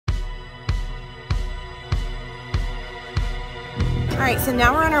Alright, so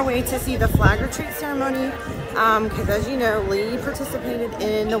now we're on our way to see the flag retreat ceremony, because as you know, Lee participated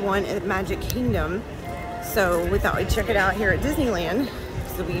in the one at Magic Kingdom, so we thought we'd check it out here at Disneyland,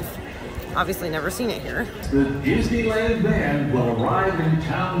 so we've obviously never seen it here. The Disneyland band will arrive in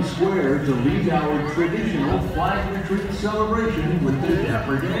Town Square to lead our traditional flag retreat celebration with the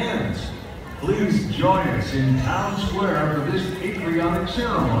Dapper Dans. Please join us in Town Square for this patriotic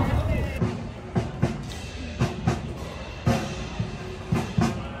ceremony.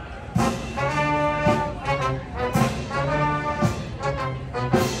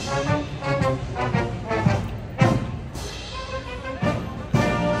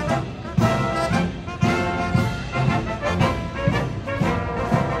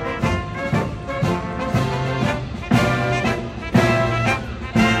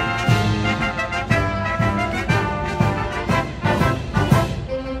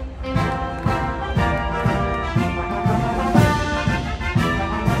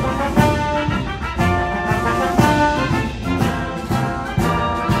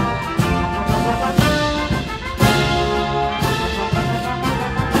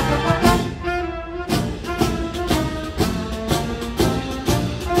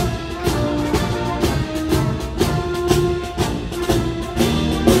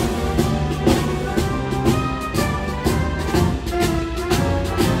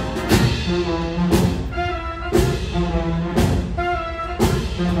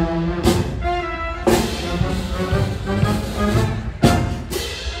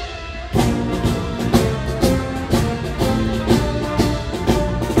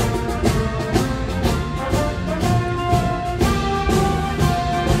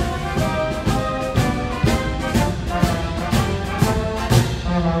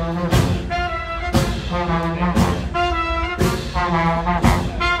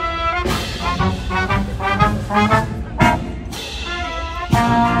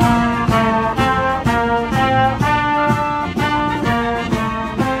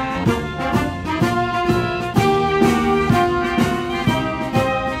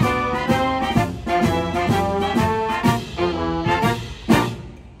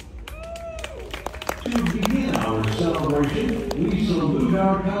 We salute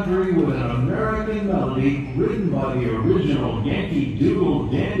our country with an American melody written by the original Yankee Doodle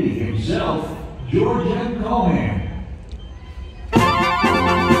dandy himself, George M. Cohan.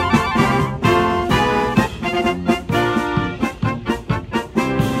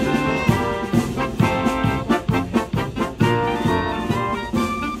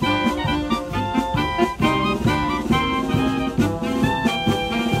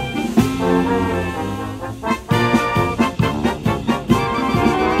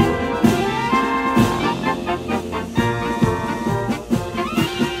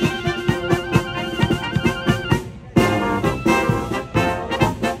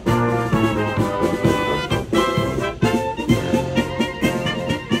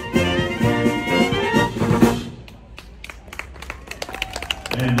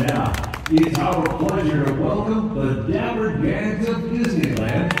 And now, it's our pleasure to welcome the Dapper Dans of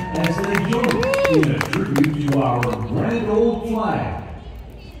Disneyland as they join in a tribute to our grand old flag.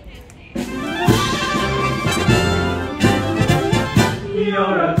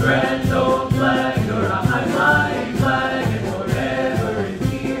 You're a grand old flag, you're a high-flying flag, and forever it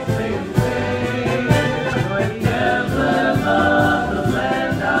keeps fading away. You're the emblem of the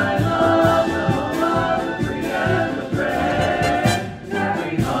land I love, the home of the free and the brave.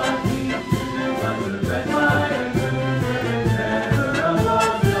 Every heart beats true under the red flag, and never a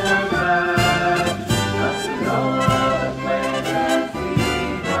love so bad. But we know of the plains and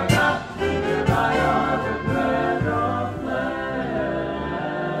seas, forgot the cry of the grand old flag.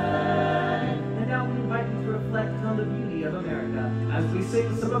 On the beauty of America as we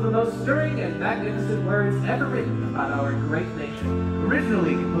sing some of the most stirring and magnificent words ever written about our great nation.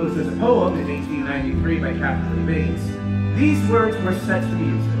 Originally composed as a poem in 1893 by Kathleen Bates, these words were set to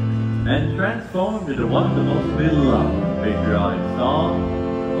music and transformed into one of the most beloved patriotic songs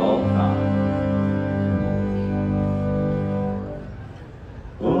of all time.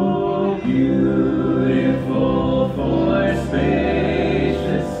 Oh, beautiful for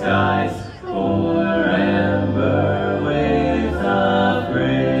spacious skies, for amber waves of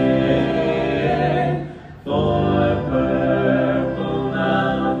grain, for purple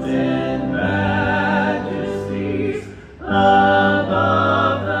mountain majesties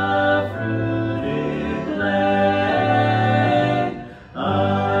above the fruited plain.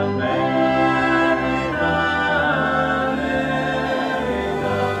 America.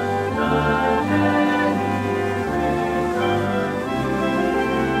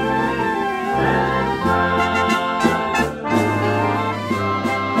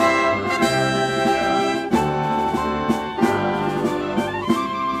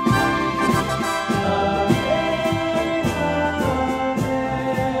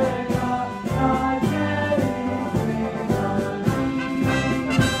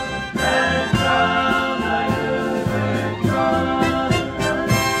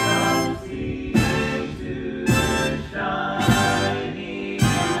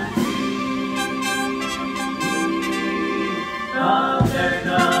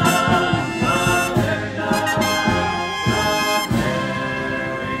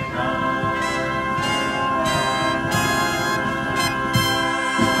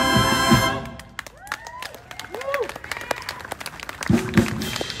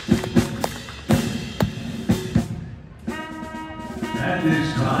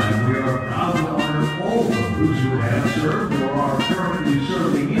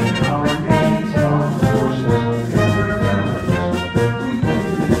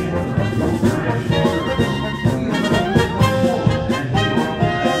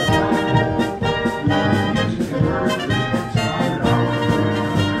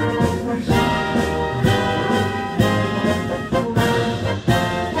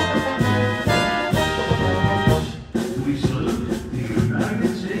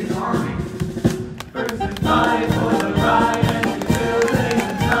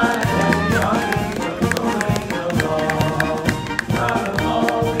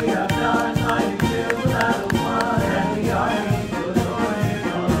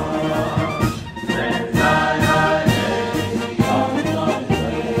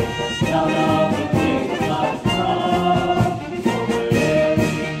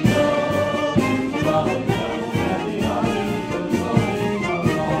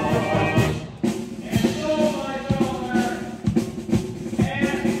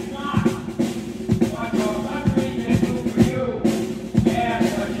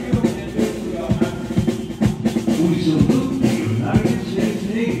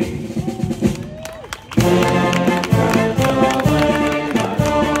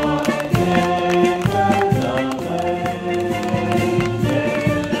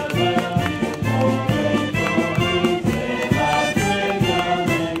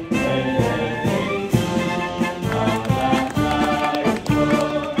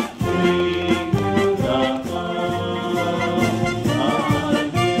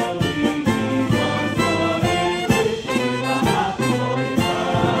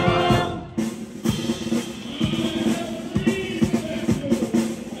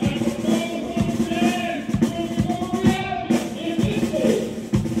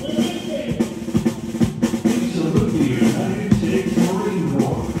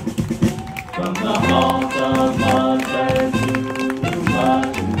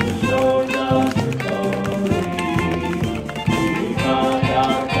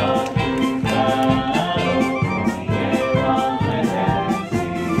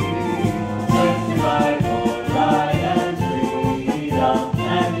 jump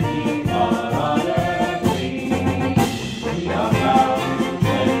and to keep our honor clean. We are proud to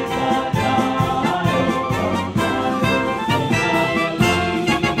take the title of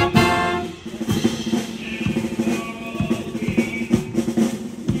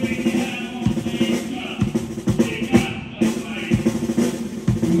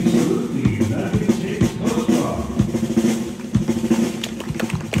We salute the United States Coast Guard.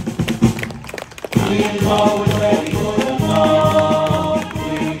 We is always ready for the call.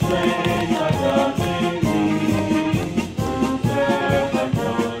 We train like a busy. To serve like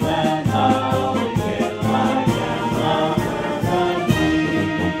gold and how we feel like an country.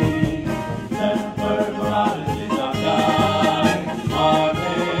 Tempered brothers is our guide. Our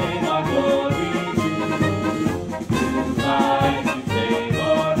pain, our glory too. To fight, to save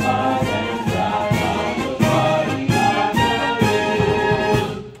or fight and die on the party after you.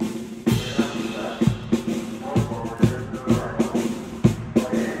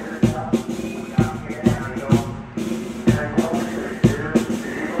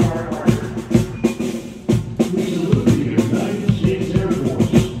 We salute the United States Air Force.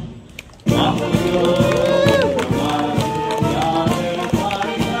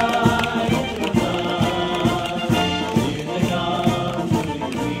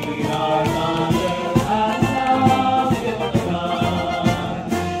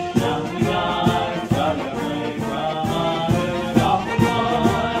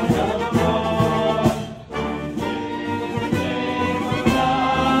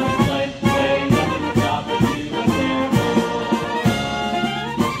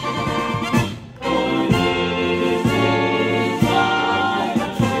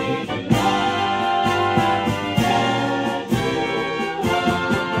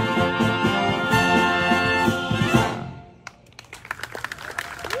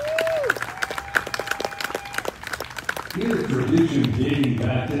 In a tradition dating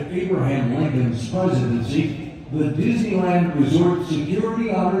back to Abraham Lincoln's presidency, the Disneyland Resort Security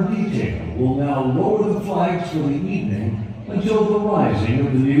Honor Detail will now lower the flags for the evening until the rising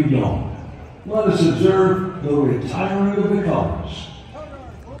of the new dawn. Let us observe the retiring of the colors.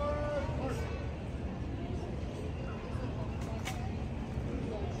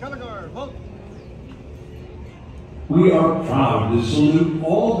 We are proud to salute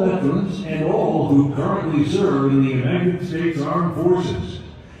all veterans and all who currently serve in the United States Armed Forces.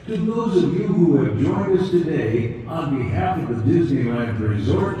 To those of you who have joined us today, on behalf of the Disneyland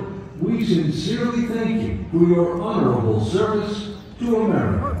Resort, we sincerely thank you for your honorable service to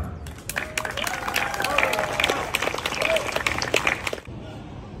America.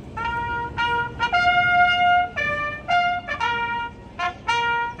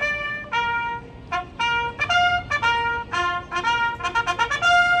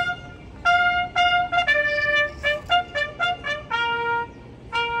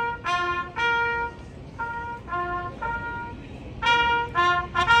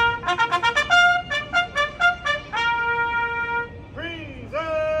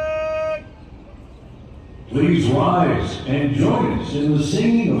 Please rise and join us in the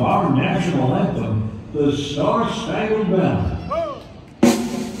singing of our national anthem, the Star-Spangled Banner.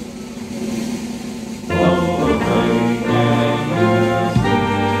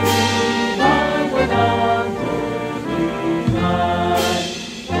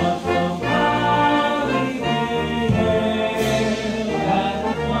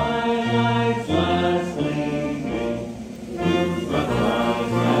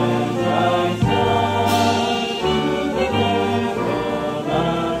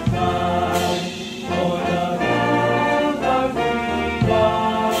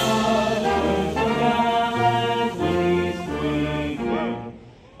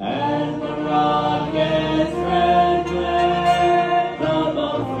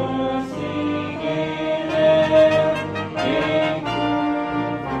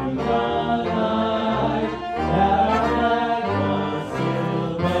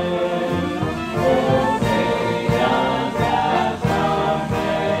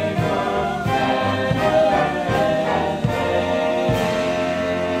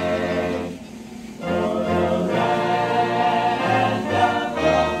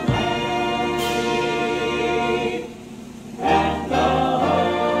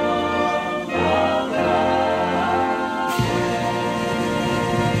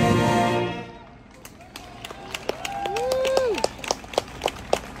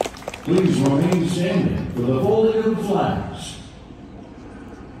 Please remain standing for the folding of the flags.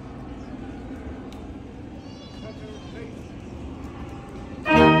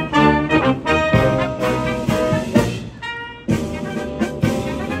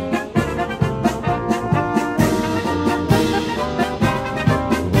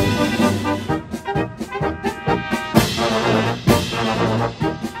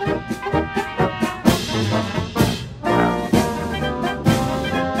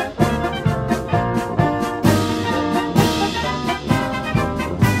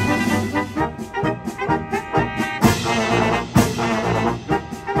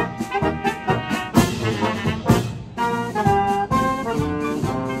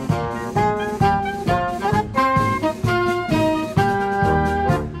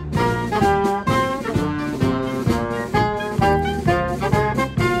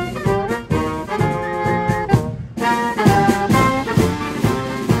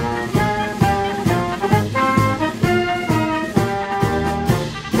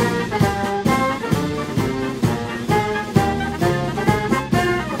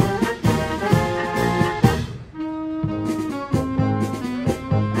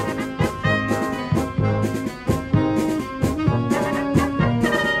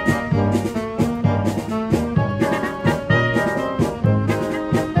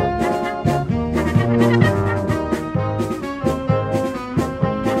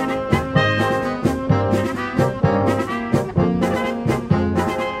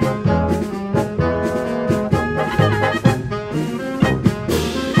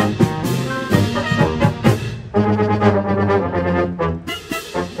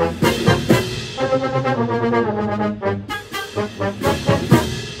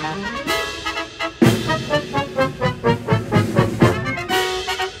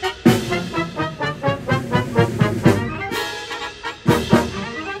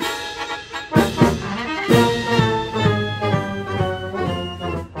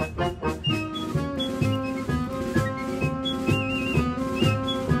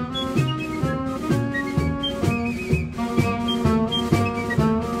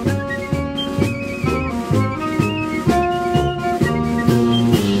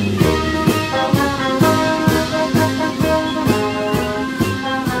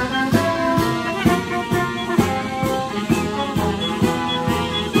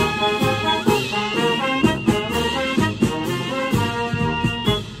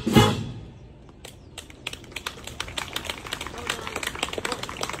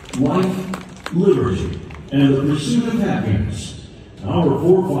 life, liberty, and the pursuit of happiness. Our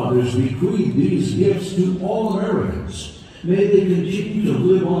forefathers bequeathed these gifts to all Americans. May they continue to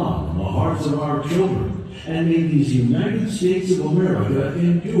live on in the hearts of our children, and may these United States of America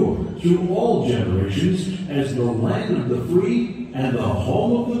endure through all generations as the land of the free and the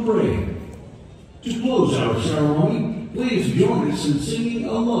home of the brave. To close our ceremony, please join us in singing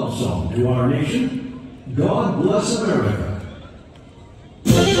a love song to our nation. God bless America.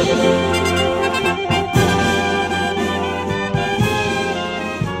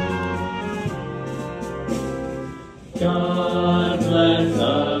 God bless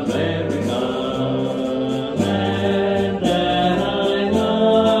America, land that I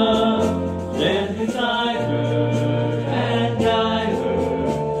love. Stand beside her and guide her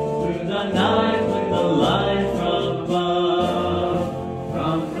through the night with the light from above.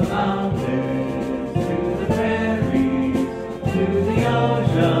 From the mountains to the prairies, to the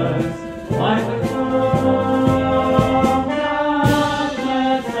oceans, wide with love. God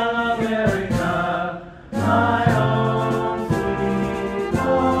bless America, my own sweet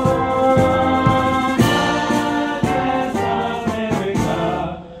home. God bless America,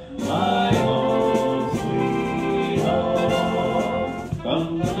 my own sweet home. From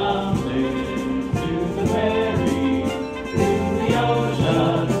the mountains to the prairies, to the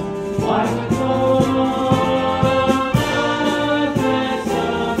oceans, wide with love. God bless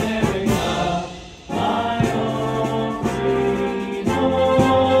America, my own sweet home.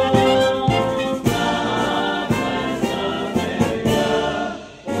 God bless America,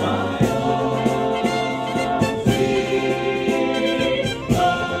 my own sweet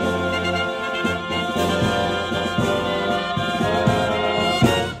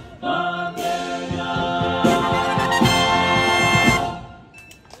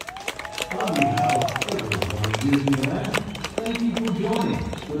On behalf of everyone at Disneyland, thank you for joining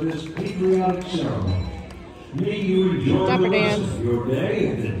us for this patriotic ceremony. May you enjoy Dapper the rest Dan. of your day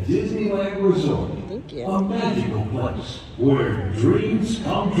at the Disneyland Resort, Thank you. a magical place where dreams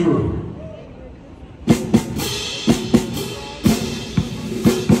come true.